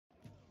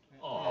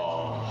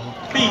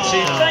Me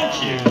too, thank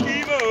you.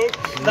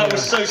 That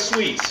was so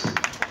sweet.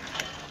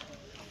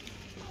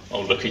 Oh,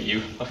 look at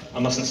you. I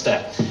mustn't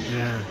stare.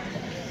 Yeah.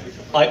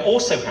 I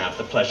also have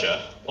the pleasure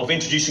of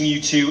introducing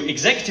you to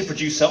executive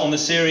producer on the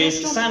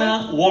series,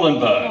 Sanne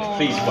Wohlenberg.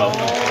 Please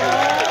welcome.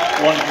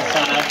 Wonderful,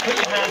 Sanne. Put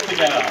your hands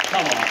together.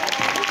 Come on.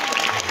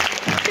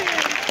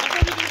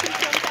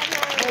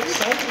 So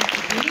excited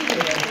to be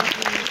here.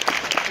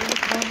 I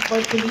can't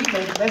quite believe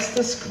it.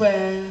 Leicester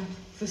Square,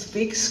 this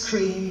big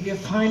screen. We're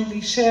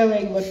finally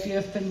sharing what we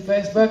have been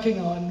working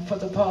on for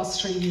the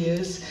past 3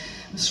 years.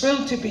 I'm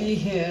thrilled to be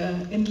here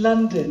in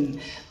London,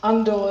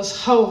 Andor's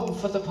home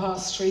for the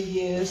past 3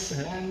 years,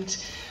 and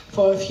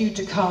for a few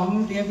to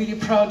come. We are really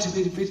proud to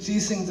be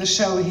producing the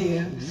show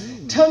here.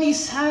 Tony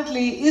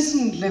sadly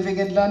isn't living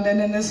in London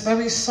and is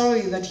very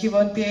sorry that he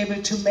won't be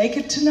able to make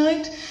it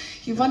tonight.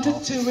 He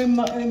wanted to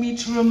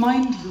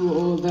remind you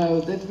all, though,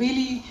 that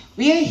really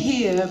we are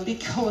here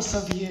because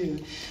of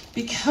you.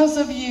 Because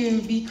of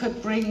you, we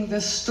could bring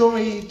this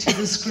story to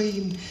the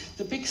screen.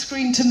 The big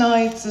screen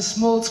tonight, the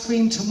small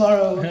screen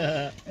tomorrow.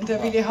 And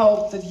I really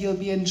hope that you'll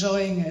be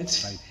enjoying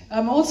it.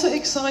 I'm also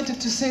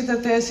excited to say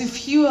that there's a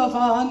few of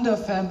our Andor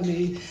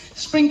family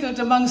sprinkled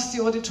amongst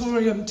the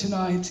auditorium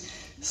tonight.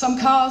 Some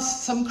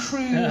cast, some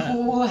crew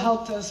who all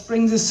helped us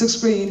bring this to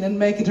screen and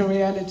make it a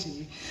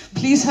reality.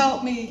 Please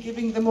help me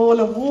giving them all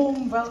a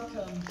warm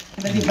welcome.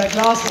 And I need my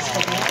glasses for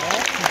that.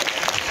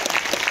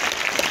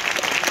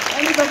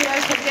 Anybody I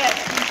forget,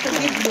 please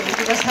forgive me,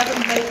 because I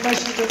haven't made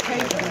much of the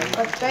paper,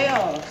 but they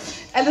are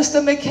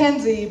Alistair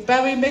Mackenzie,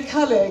 Barry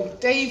McCulloch,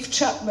 Dave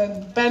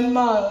Chapman, Ben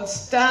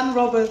Miles, Dan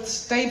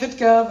Roberts, David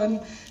Gervin,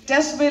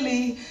 Des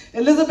Willey,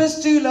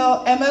 Elizabeth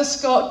Dulaw, Emma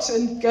Scott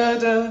and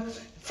Gerda,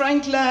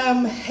 Frank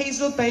Lamb,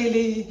 Hazel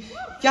Bailey,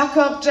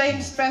 Jakob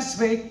James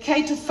Beswick,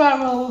 Kate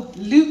Farrell,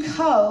 Luke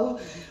Hull,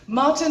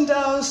 Martin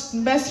Doust,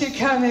 Matthew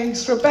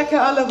Cannings, Rebecca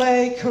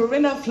Alloway,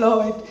 Corinna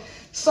Floyd,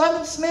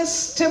 Simon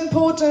Smith, Tim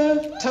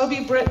Porter, Toby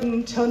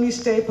Britton, Tony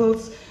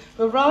Staples,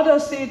 Verada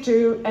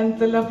Setu, and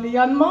the lovely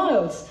Jan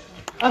Miles.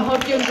 I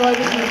hope you enjoy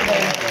this evening.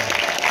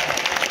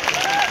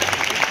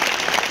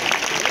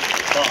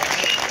 But,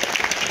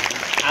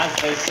 as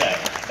they say,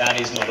 that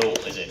is not all,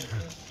 is it?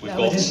 We've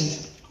got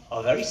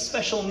a very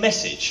special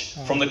message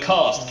from the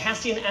cast.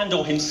 Cassian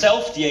Andor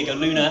himself, Diego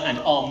Luna, and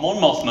our Mon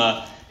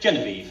Mothma,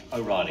 Genevieve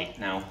O'Reilly.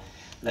 Now,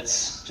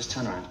 let's just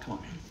turn around, come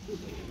on.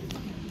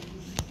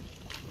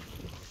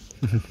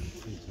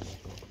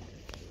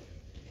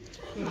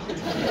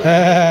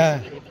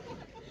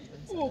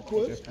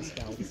 Awkward.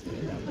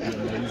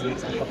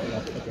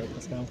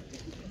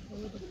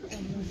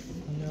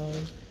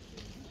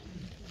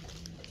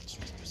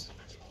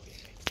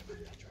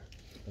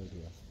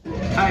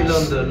 Hi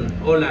London,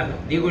 hola,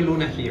 Diego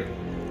Luna here.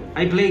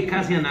 I play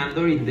Cassian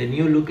Andor in the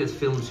new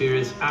Lucasfilm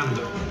series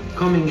Andor,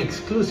 coming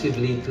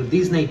exclusively to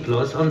Disney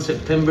Plus on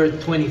September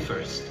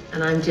 21st.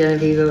 And I'm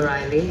Genevieve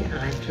O'Reilly, and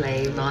I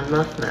play Mon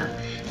Mothma,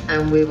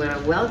 and we want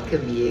to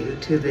welcome you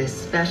to this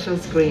special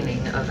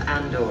screening of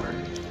Andor.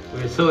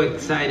 We're so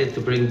excited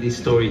to bring this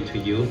story to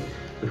you.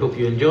 We hope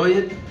you enjoy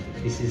it.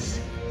 This is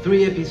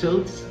 3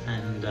 episodes,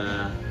 and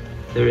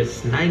there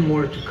is 9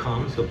 more to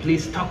come, so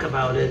please talk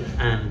about it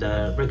and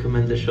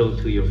recommend the show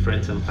to your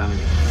friends and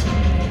family.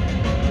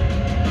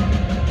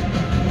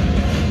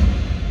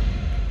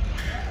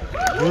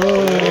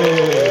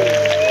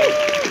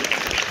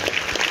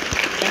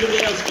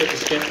 Anybody else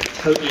get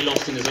totally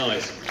lost in his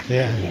eyes?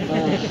 Yeah.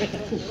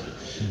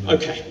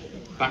 Okay,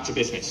 back to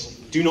business.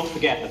 Do not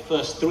forget the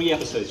first 3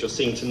 episodes you're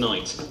seeing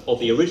tonight of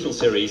the original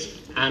series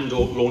Andor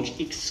launch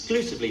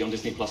exclusively on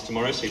Disney Plus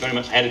tomorrow, so you're very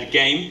much ahead of the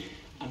game,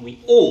 and we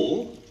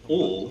all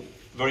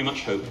very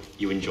much hope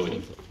you enjoy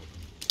them.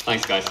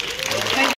 Thanks, guys.